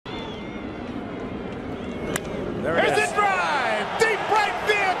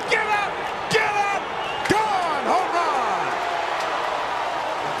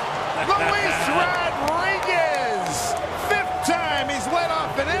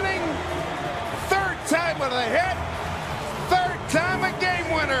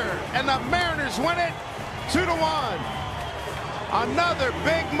the Mariners win it 2-1. Another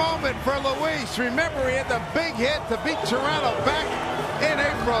big moment for Luis. Remember, he had the big hit to beat Toronto back in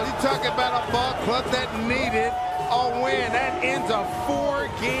April. You talk about a ball club that needed a win. That ends a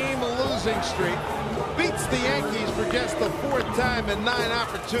 4-game losing streak. Beats the Yankees for just the 4th time in 9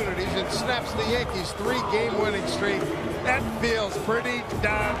 opportunities and snaps the Yankees' 3-game winning streak. That feels pretty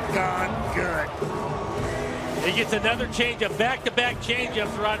doggone good. He gets another changeup, back-to-back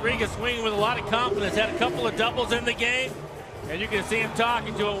changeups. Rodriguez swinging with a lot of confidence. Had a couple of doubles in the game. And you can see him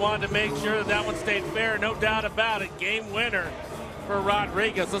talking to it, wanted to make sure that one stayed fair. No doubt about it. Game winner for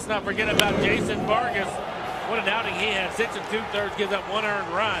Rodriguez. Let's not forget about Jason Vargas. What an outing he had. 6 2/3, gives up 1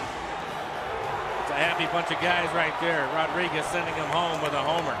 earned run. It's a happy bunch of guys right there. Rodriguez sending him home with a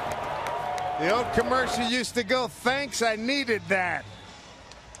homer. The old commercial used to go, "Thanks, I needed that."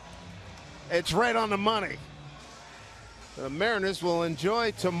 It's right on the money. The Mariners will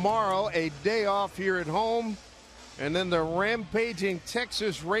enjoy tomorrow a day off here at home. And then the rampaging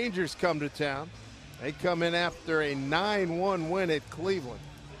Texas Rangers come to town. They come in after a 9-1 win at Cleveland.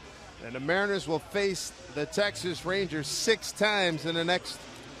 And the Mariners will face the Texas Rangers 6 times in the next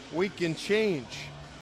week and change.